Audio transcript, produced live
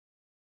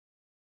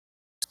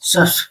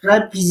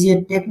Subscribe कीजिए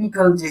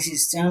technical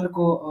जेसिस channel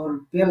को और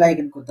बेल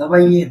आइकन को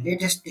दबाइए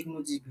लेटेस्ट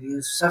टेक्नोलॉजी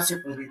वीडियो सबसे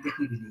पहले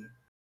देखने के लिए।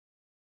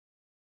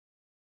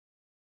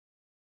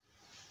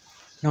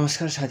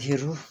 नमस्कार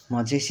साथीहरू,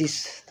 म जेसिस।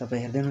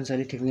 तपाईं हेर्दै हुनुहुन्छ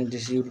अहिले टेक्निकल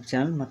जेसिस युट्युब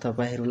च्यानल। म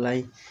तपाईहरुलाई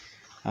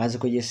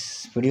आजको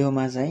यस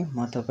भिडियोमा चाहिँ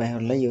म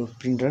तपाईहरुलाई यो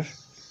प्रिन्टर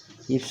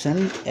इप्सन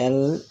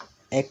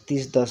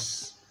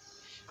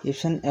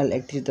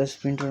L3110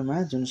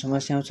 प्रिन्टरमा जुन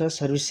समस्या आउँछ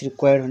सर्भिस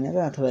रिक्वायर्ड भनेर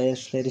अथवा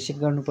यसलाई रिसेट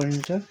गर्नुपर्ने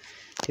हुन्छ,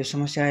 त्यो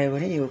समस्या आयो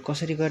भने यो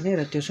कसरी गर्ने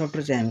र त्यो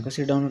सफ्टवेयर चाहिँ हामी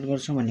कसरी डाउनलोड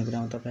गर्छौं भन्ने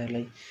कुरा म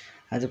तपाईहरुलाई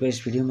आजको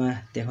यस भिडियोमा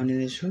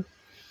देखाउने छु।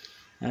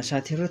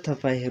 साथीहरू,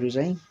 तपाईहरु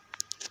चाहिँ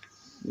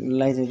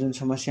जुन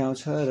समस्या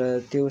आउँछ र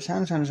त्यो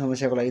सानो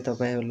समस्याको लागि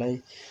तपाईहरुलाई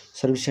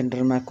सर्भिस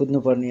सेन्टरमा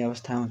कुद्नुपर्ने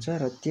अवस्था हुन्छ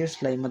र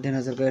त्यसलाई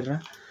मध्यनजर गरेर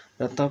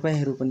र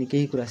तपाईहरु पनि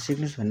केही कुरा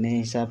सिक्नुस् भन्ने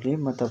हिसाबले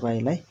म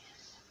तपाईलाई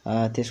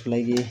त्यसको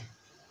लागि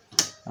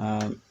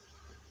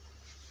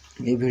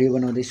यो भिडियो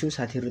बनाउँदै छु।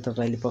 साथीहरु,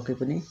 तपाईले पक्कै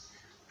पनि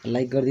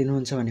लाइक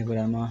गरिदिनुहुन्छ भन्ने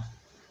कुरा म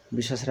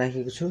विश्वास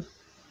राखेको छु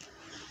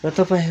र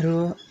तपाईहरु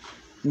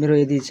मेरो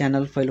यदि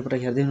च्यानल पहिलोपटक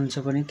हेर्दै हुनुहुन्छ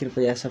भने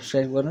कृपया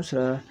सब्स्क्राइब गर्नुस् र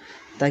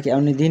ताकि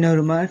आउने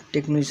दिनहरुमा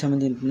टेक्नोलोजी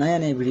सम्बन्धित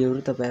नयाँ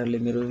भिडियोहरु तपाईहरुले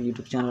मेरो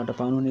युट्युब च्यानलबाट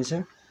पाउनुहुनेछ।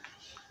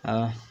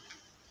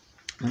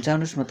 हुन्छ,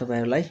 आउनुस् म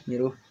तपाईहरुलाई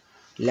मेरो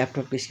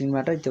ल्यापटपको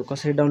स्क्रिनबाट त्यो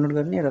कसरी डाउनलोड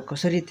गर्ने र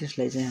कसरी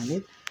त्यसलाई चाहिँ हामीले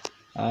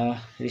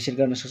रिसेट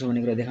गर्न सक्छौं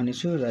भन्ने कुरा देखाउने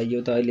छु। र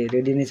यो त अहिले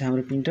रेडी नै छ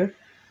हाम्रो प्रिन्टर,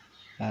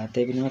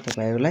 त्यही पनि म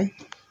तपाईहरुलाई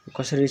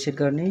कसरी रिसेट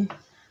गर्ने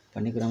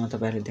भन्ने कुरा म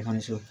तपाईहरुलाई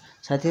देखाउने छु।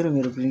 साथीहरु,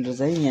 मेरो प्रिन्टर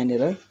चाहिँ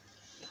यहाँनेर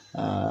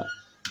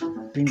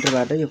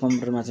प्रिन्टरबाट यो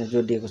कम्प्युटरमा चाहिँ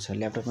जोडिएको छ,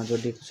 ल्यापटपमा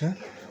जोडिएको छ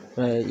र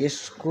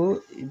यसको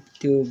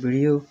त्यो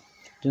भिडियो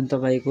जुन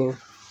तपाईको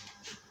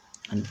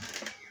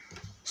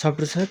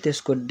सफ्टवेयर छ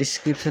त्यसको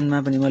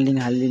डिस्क्रिप्सनमा पनि म लिंक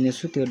हालिदिने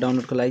छु त्यो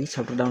डाउनलोडको लागि,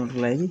 सफ्टवेयर डाउनलोडको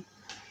लागि।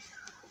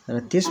 र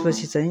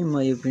त्यसपछि चाहिँ म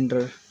यो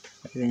प्रिन्टर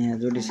यहाँ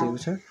जोडिसकेको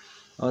छ।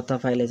 अब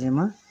तपाईलाई चाहिँ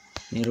म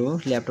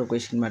मेरो ल्यापटपको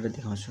स्क्रिनबाट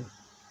देखाउँछु।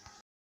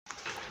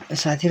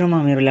 साथीहरु,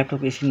 म मेरो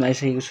ल्यापटपको स्क्रिनमा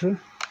आइसकेको छु।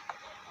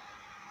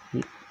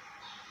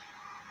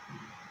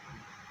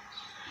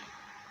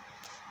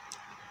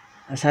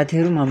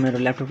 साथीहरु, म मेरो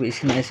ल्यापटपको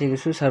स्क्रिनमा आइसकेको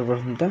छु।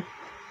 सर्वप्रथम त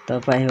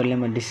तपाईहरुले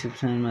म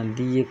डिस्क्रिप्सनमा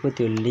दिएको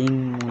त्यो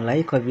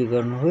लिंकलाई कपी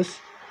गर्नुहोस्।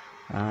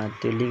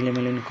 त्यो लिंकले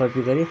मैले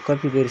कपी गरे।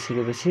 कपी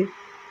गरिसकेपछि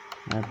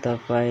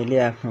तपाईले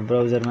आफ्नो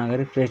ब्राउजरमा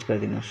गएर पेस्ट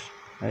गरिदिनुस्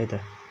है त।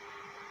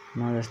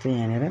 म जस्तै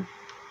यहाँनेर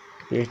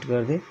पेस्ट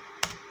गर्दै,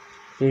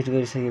 पेस्ट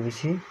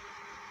गरिसकेपछि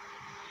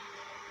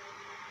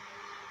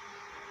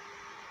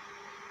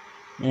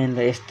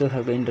यहाँनिर यस्तो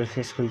खालको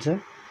इन्टरफेस खुल्छ।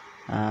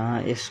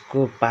 यसको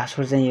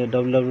पासवर्ड चाहिँ यो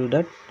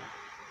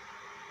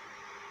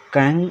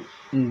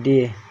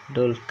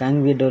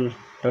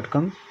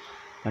www.kangvedol.com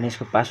भन्ने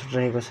यसको पासवर्ड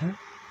रहेको छ।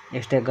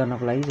 एक्सट्र्याक्ट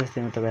गर्नको लागि जस्तै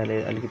म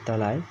तपाईहरुले अलिकति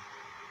तल आए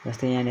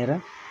जस्तै यहाँनेर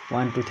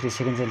 1 2 3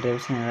 सेकेन्ड चलिरहेको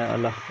छ। यहाँ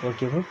ल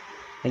ओके हो।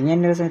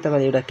 यहाँनेर चाहिँ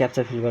तपाईले एउटा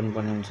क्याप्चा फिल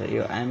गर्नुपर्ने हुन्छ।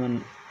 यो I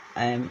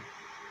am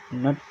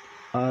not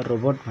a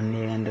robot भन्ने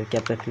यहाँनेर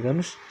क्याप्चा फिल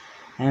गर्नुस्।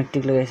 यहाँ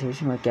टिक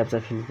लगाइसकेपछि म क्याप्चा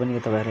फिल पनि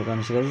तपाईहरुले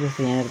गर्न सिकाउँछु।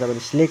 जस्तै यहाँनेर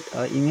तपाईले select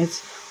a image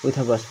with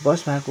a बस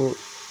भएको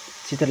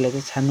चित्रलाई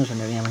चाहिँ छान्नुस्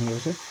भनेर यहाँ भनेको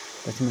छ।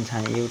 जस्तै मैले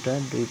छाने 1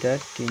 2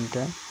 3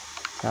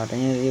 4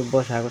 यहाँ यो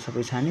बस भएको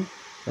सबै छाने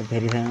र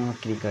भेरिफाईमा म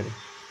क्लिक गरे।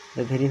 र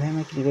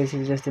भेरिफाईमा क्लिक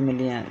गरिसकेपछि जस्तै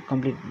मैले यहाँ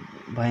कम्प्लिट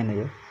भएन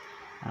यो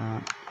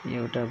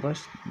 1 बस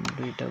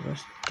 2 बस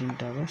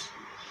 3 बस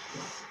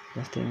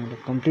जस्तै मैले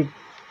कम्प्लिट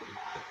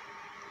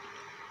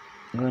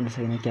गर्न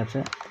सकिने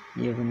क्याप्चा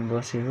यो पनि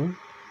बसै हो।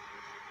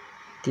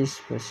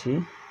 त्यसपछि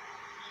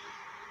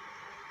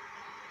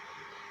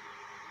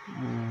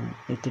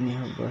यति नै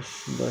हो।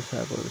 बस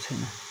आएको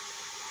छैन।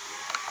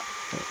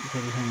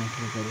 भेरिफाईमा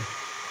क्लिक गरे।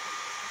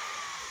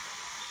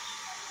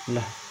 ल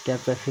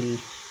क्याप्चा फिल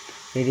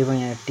रेडी भयो।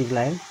 यहाँ टिक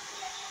लाग्यो।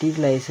 टिक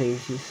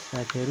लगाइसकेपछि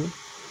साथीहरु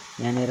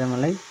यहाँनेर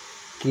मलाई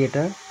क्रिएट अ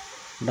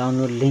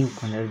डाउनलोड लिंक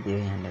भनेर दियो।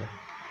 यहाँनेर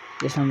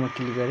यसमा म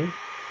क्लिक गरे।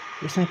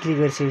 यसमा क्लिक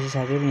गरिसकेपछि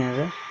साथीहरु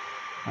यहाँनेर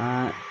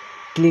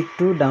क्लिक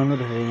टु डाउनलोड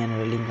भनेर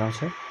यहाँनेर लिंक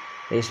आउँछ र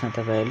यसमा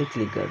तपाईहरुले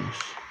क्लिक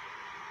गर्नुस्।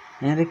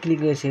 यहाँनेर क्लिक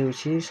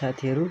गरिसकेपछि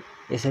साथीहरु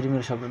यसरी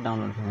मेरो सफ्टवेयर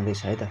डाउनलोड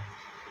हुँदैछ है त।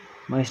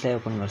 म यसलाई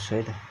ओपन गर्छु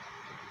है त।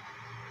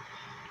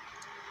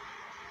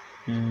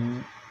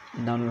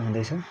 डाउनलोड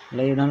हुँदैछ। ल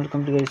यो डाउनलोड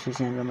कम्प्लिट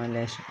गरिसकेपछि यहाँनिर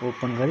मैले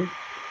ओपन गरे।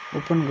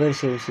 ओपन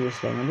गरिसकेपछि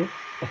यसलाई मैले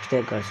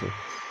एक्सट्र्याक्ट गर्छु।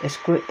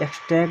 यसको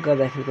एक्सट्र्याक्ट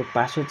गर्दाखेरिको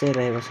पासवर्ड चाहिँ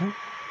रहेको छ।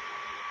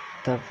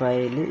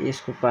 तपाईले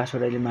यसको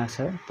पासवर्ड अहिले माग्छ।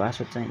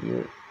 पासवर्ड चाहिँ यो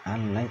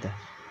हाल्नु है त।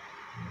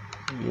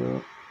 यो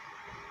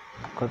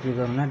कपी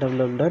गर्नुला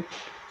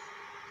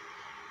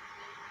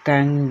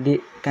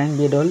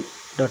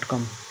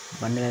www.kangvedol.com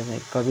भन्नेलाई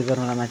चाहिँ कपी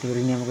गर्नुला माथि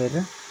रिनेम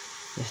गरेर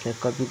यसलाई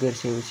कपी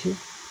गरिसकेपछि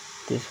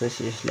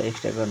त्यसपछि यसलाई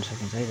एक्सट्र्याक्ट गर्न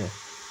सकिन्छ है त।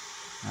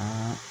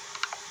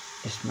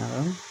 यसमा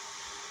गरौँ।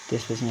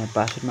 त्यसपछि यहाँ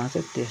पासवर्ड माग्छ।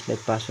 त्यसलाई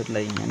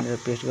पासवर्डलाई यहाँनिर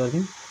पेस्ट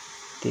गर्दिउँ।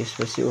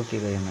 त्यसपछि ओके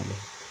गरे मैले।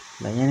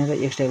 ल यहाँनिर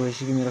एक्सट्र्याक्ट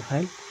भइसक्यो मेरो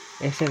फाइल।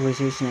 एक्सट्र्याक्ट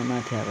भइसकेपछि यहाँ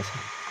माथि आएको छ।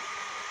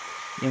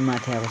 यो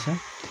माथि आएको छ।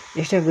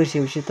 एक्सट्र्याक्ट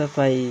गरिसकेपछि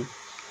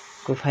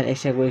तपाईको फाइल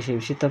एक्सट्र्याक्ट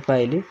गरिसकेपछि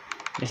तपाईले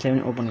यसलाई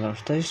पनि ओपन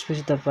गर्नुस्।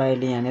 त्यसपछि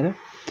तपाईले यहाँनिर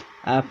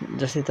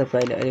जस्तै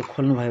तपाईले अहिले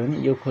खोल्नु भयो भने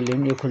यो खोल्यो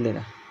भने यो खुल्दैन।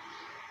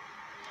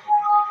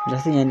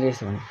 जस्तै यहाँनिर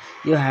यस्तो भने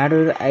यो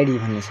हार्डवेयर आइडी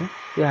भन्ने छ,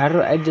 यो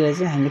हार्डवेयर आइडीलाई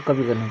चाहिँ हामीले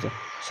कपी गर्नुहुन्छ।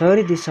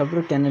 Sorry this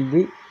software cannot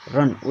be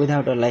run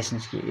without a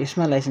licence की,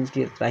 यसमा लाइसेन्स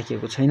की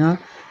राखिएको छैन।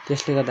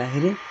 त्यसले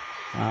गर्दाखेरि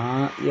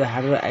यो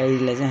हार्डवेयर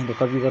आइडीलाई चाहिँ हामीले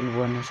कपी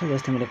गर्नुपर्ने छ।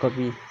 जस्तै मैले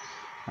कपी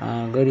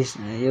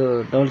यो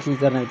डबल क्लिक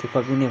गर्न बित्तिकै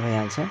कपी नै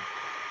भइहाल्छ र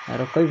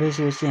कपी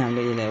भइसकेपछि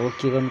हामीले यसलाई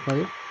ओके गर्नु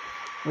पर्यो।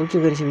 ओके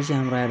गरिसकेपछि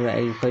हाम्रो हार्डवेयर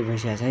आइडी कपी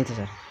भइसकेको छ है त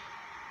सर।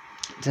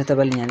 जस्तै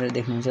तपाईले यहाँनिर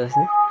देख्नुहुन्छ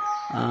जस्तै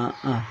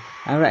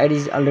hardware ID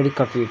is already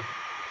copied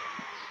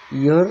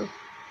your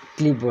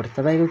clipboard,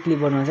 तपाईको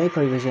क्लिपबोर्डमा चाहिँ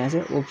कपी भइसकेको छ।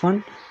 ओपन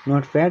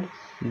नोटप्याड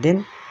देन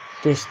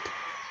पेस्ट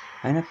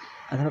हैन,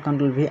 अथवा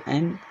control V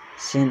and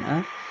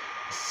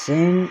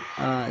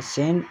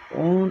send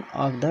own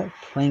of the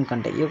following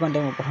contact, यो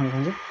कन्ट्याक्टमा पठाउनु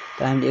पर्छ।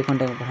 तर हामीले यो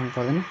कन्ट्याक्टमा पठाउनु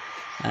पर्दैन,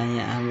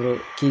 यहाँ हाम्रो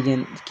की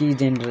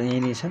जेनर यही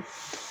नै छ।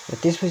 र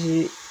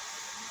त्यसपछि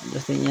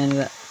जस्तै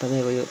यहाँनिर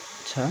तपाईको यो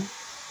छ,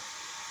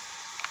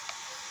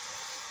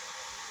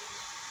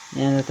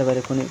 यहाँनिर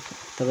तपाईले कुनै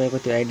तपाईको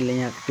त्यो आइडीले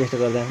यहाँ पेस्ट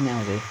गर्दा पनि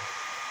आउँछ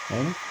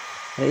हैन।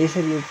 र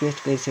यसरी यो पेस्ट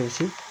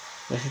गरिसकेपछि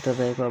जस्तै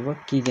तपाईको अब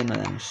किगेनमा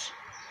जानुस्।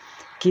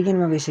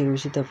 किगेनमा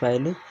गइसकेपछि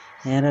तपाईले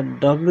यहाँ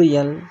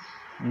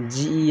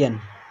WLGEN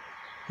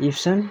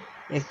इप्सन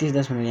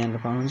 3110 भनेर यहाँनिर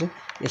पाउनुहुन्छ,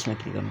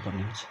 यसमा क्लिक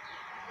गर्नुपर्ने हुन्छ।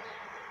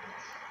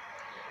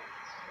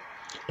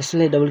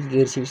 यसलाई डबल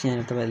क्लिक गरिसकेपछि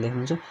यहाँ तपाईले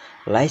देख्नुहुन्छ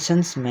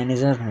लाइसेन्स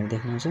म्यानेजर भनेर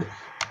देख्नुहुन्छ,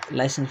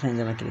 लाइसेन्स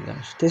म्यानेजरमा क्लिक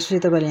गर्नुहोस्। त्यसपछि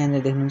तपाईले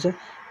यहाँनिर देख्नुहुन्छ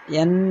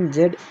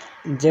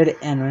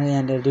NZN भनेर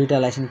यहाँनिर दुईटा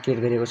लाइसेन्स क्रिएट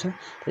गरिएको छ।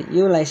 र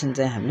यो लाइसेन्स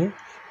चाहिँ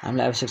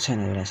हामीलाई आवश्यक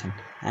छैन। यो लाइसेन्स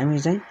हामी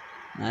चाहिँ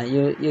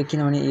यो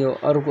किनभने यो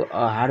अरूको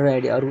हार्डवेयर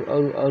आइडी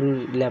अरू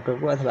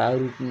ल्यापटपको अथवा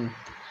अरू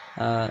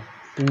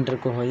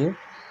प्रिन्टरको हो यो,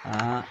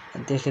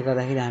 त्यसले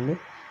गर्दाखेरि हामीले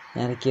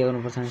यहाँ के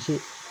गर्नुपर्छ भने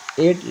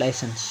एड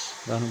लाइसेन्स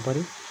गर्नु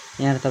पर्यो।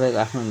 यहाँ तपाईको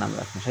आफ्नो नाम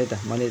राख्नुस् है त।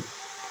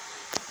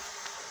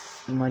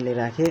 मैले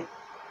राखे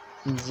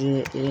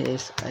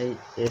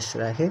JASIS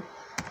राखे,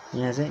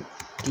 यहाँ चाहिँ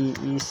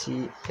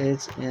TECHNICAL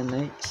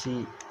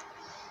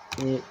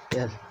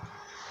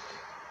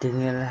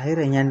टेक्निकल राखेर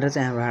यहाँनिर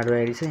चाहिँ हाम्रो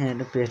हार्डवेयर आइडी छ,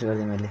 यहाँनिर पेस्ट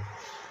गरिदिएँ मैले।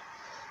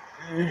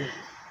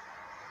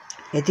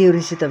 यति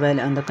गरेपछि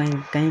तपाईले अन्त कहीँ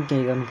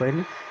केही गर्नु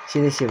परेन,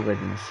 सिधै सेभ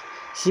गरिदिनुस्।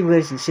 सेभ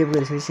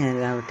गरिसकेपछि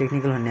यहाँनिर हाम्रो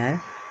टेक्निकल भन्ने आयो।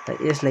 त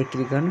यसलाई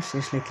क्लिक गर्नुस्।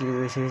 यसलाई क्लिक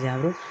गरिसकेपछि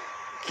हाम्रो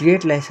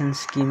क्रिएट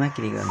लाइसेन्स कीमा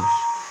क्लिक गर्नुस्।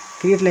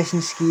 क्रिएट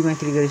लाइसेन्स कीमा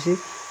क्लिक गरेपछि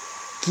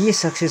की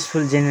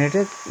सक्सेसफुल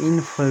जेनेरेटेड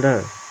इन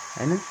फोल्डर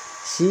हैन,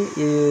 सी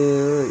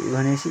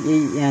भनेपछि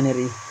यही यहाँनिर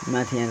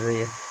माथि यहाँनिर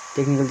यो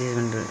टेक्निकल जेसिस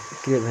भनेर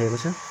क्रिएट भएको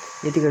छ।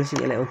 यति गरेपछि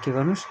यसलाई ओके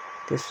गर्नुस्।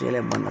 त्यसपछि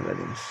यसलाई बन्द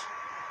गरिदिनुस्।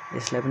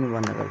 यसलाई पनि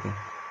बन्द गरिदिए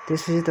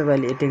त्यसपछि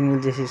तपाईले टेक्निकल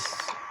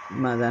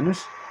जेसिसमा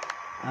जानुस्।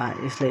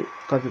 यसलाई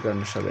कपी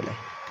गर्नुस्, सबैलाई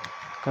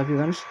कपी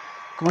गर्नुस्।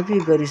 कपी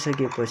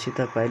गरिसकेपछि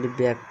तपाईले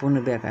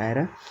पुनः ब्याक आएर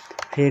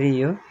फेरि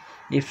यो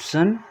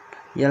इप्सन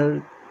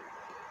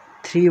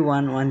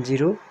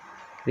L3110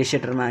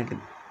 रिसेटरमा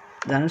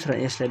जानुस् र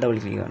यसलाई डबल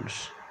क्लिक गर्नुस्।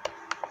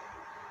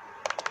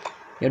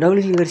 यो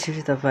डबल क्लिक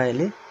गरिसकेपछि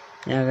तपाईले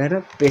यहाँ गएर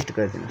पेस्ट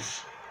गरिदिनुस्।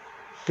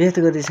 पेस्ट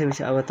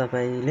गरिसकेपछि अब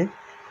तपाईले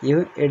यो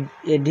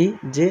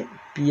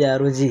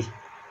ADJPROG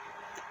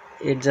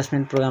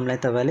एडजस्टमेन्ट प्रोग्रामलाई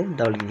तपाईले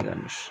डबल क्लिक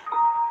गर्नुस्।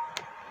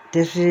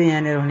 त्यसपछि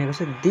यहाँनिर भनेको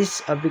छ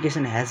this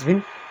application has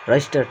been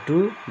registered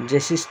to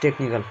जेसिस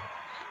technical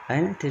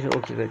हैन, त्यसपछि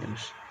ओके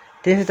गरिदिनुस्।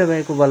 त्यसपछि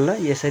तपाईको बल्ल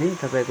यसरी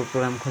तपाईको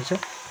प्रोग्राम खोल्छ।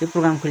 यो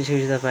प्रोग्राम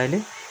खोलिसकेपछि तपाईले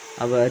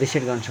अब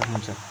रिसेट गर्न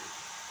सक्नुहुन्छ।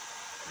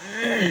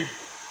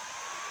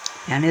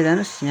 यहाँनिर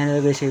जानुस्।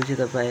 यहाँनिर गइसकेपछि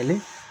तपाईले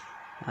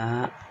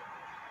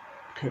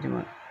फेरि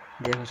म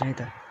देखाउँछु है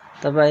त।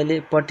 तपाईले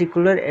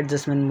पर्टिकुलर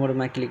एडजस्टमेन्ट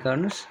मोडमा क्लिक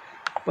गर्नुस्।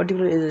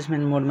 पर्टिकुलर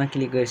एडजस्टमेन्ट मोडमा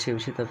क्लिक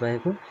गरिसकेपछि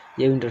तपाईको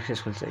यो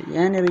इन्टरफेस खुल्छ।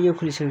 यहाँनिर यो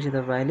खुलिसकेपछि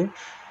तपाईले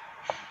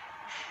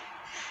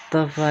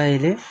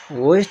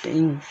West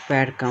ink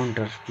pad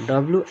counter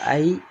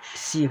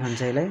WIC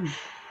भन्छ यसलाई,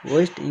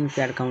 West ink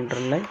pad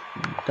काउन्टरलाई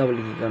double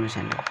click गर्नुस्।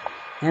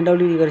 यहाँ डबल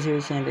क्लिक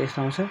गरिसकेपछि यहाँनिर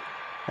यस्तो आउँछ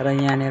र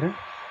यहाँनिर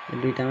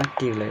दुईटामा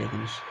टिक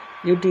लगाइदिनुस्।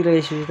 यो टिक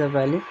लगाइसकेपछि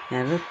तपाईले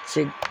यहाँनिर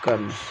चेक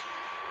गर्नुस्।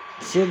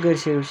 चेक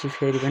गरिसकेपछि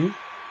फेरि पनि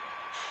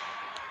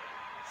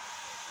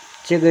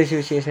चेक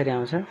गरिसकेपछि यसरी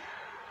आउँछ,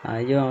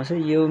 यो आउँछ,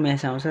 यो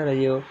म्यासेज आउँछ र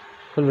यो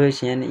फुल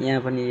भएपछि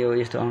यहाँ पनि यो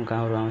यस्तो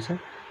अङ्कहरू आउँछ।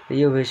 र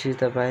यो भएपछि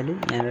तपाईले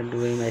यहाँनिर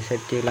दुवैमा यसरी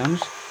टिक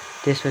लगाउनुस्।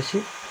 त्यसपछि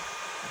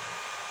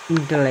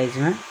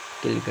इनिशियलाइजमा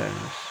क्लिक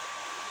गर्नुस्।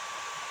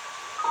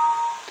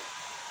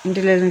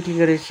 इनिशियलाइजमा क्लिक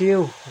गरेपछि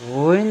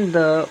when the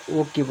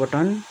okay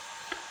button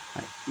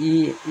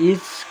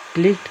is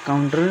clicked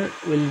counter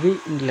will be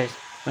initialise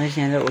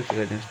भनेपछि यहाँनिर ओके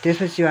गरिदिनुहोस्।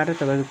 त्यसपछिबाट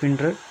तपाईको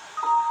प्रिन्टर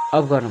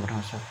अफ गर्न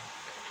पठाउँछ।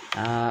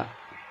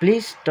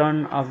 Please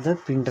turn of the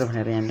printer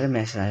भनेर यहाँनिर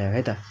मेसेज आयो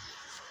है त।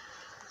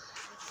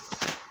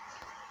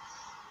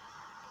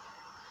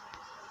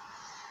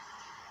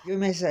 यो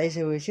मेसेज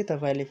आइसकेपछि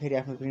तपाईले फेरि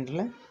आफ्नो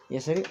प्रिन्टरलाई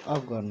यसरी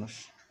अफ गर्नुस्।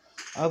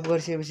 अफ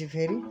गरिसकेपछि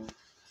फेरि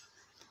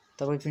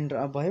तपाईको प्रिन्टर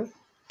अफ भयो।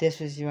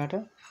 त्यसपछिबाट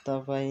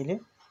तपाईले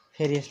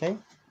फेरि यसलाई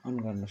अन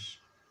गर्नुस्।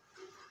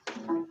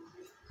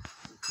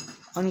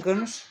 अन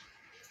गर्नुस्।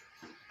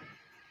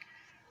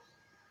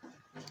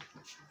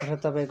 र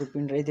तपाईँको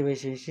प्रिन्टर यति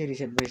भइसकेपछि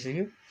रिसेट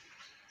भइसक्यो।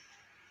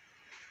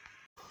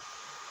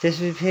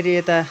 त्यसपछि फेरि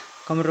यता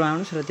कम्प्युटरमा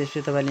आउनुहोस् र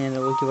त्यसपछि तपाईँले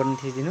यहाँनिर ओके बटन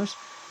थिचिदिनुहोस्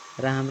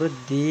र हाम्रो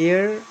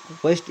there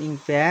West ink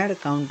pad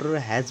counter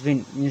has been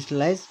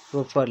initialise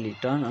properly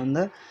turn on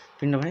the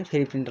printer भने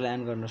फेरि प्रिन्टरलाई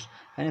अन गर्नुहोस्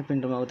होइन।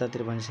 प्रिन्टरमा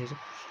उतातिर भनिसकेको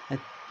छ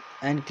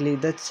and click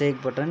the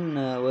check button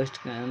West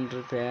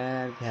counter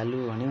pad value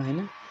भन्यो होइन।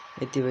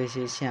 यति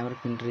भइसकेपछि हाम्रो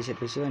प्रिन्टर रिसेट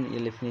भइसक्यो अनि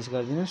यसले फिनिस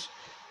गरिदिनुहोस्।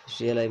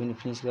 यसलाई पनि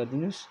फिनिस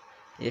गरिदिनुहोस्,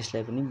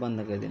 यसलाई पनि बन्द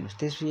गरिदिनुहोस्।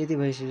 त्यसपछि यति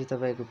भइसकेपछि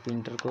तपाईँको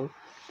प्रिन्टरको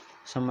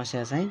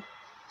समस्या चाहिँ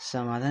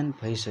समाधान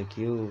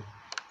भइसक्यो।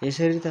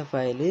 यसरी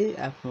तपाईँले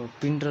आफ्नो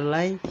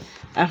प्रिन्टरलाई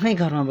आफ्नै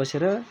घरमा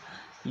बसेर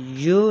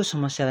यो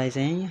समस्यालाई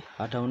चाहिँ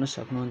हटाउन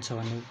सक्नुहुन्छ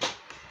भन्ने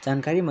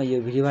जानकारी म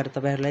यो भिडियोबाट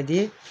तपाईँहरूलाई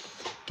दिएँ।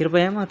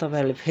 कृपया म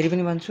तपाईँहरूलाई फेरि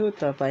पनि भन्छु,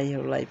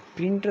 तपाईँहरूलाई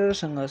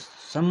प्रिन्टरसँग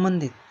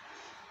सम्बन्धित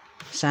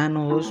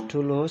सानो होस्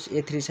ठुलो होस्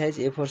A3 साइज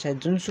A4 साइज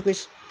जुनसुकै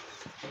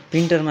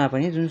प्रिन्टरमा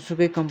पनि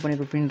जुनसुकै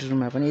कम्पनीको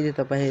प्रिन्टरमा पनि यदि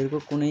तपाईँहरूको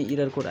कुनै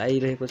इरर कोड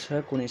आइरहेको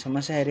छ, कुनै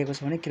समस्या आइरहेको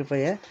छ भने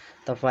कृपया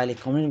तपाईँले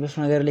कमेन्ट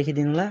बक्समा गएर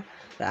लेखिदिनुहोला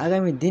र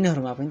आगामी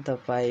दिनहरूमा पनि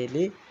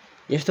तपाईँले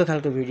यस्तो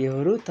खालको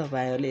भिडियोहरू,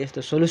 तपाईँहरूले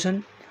यस्तो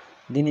सोल्युसन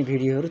दिने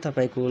भिडियोहरू,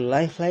 तपाईँको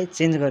लाइफलाई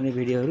चेन्ज गर्ने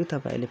भिडियोहरू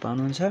तपाईँहरूले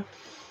पाउनुहुन्छ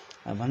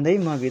भन्दै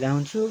म बिदा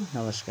हुन्छु।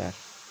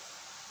 नमस्कार।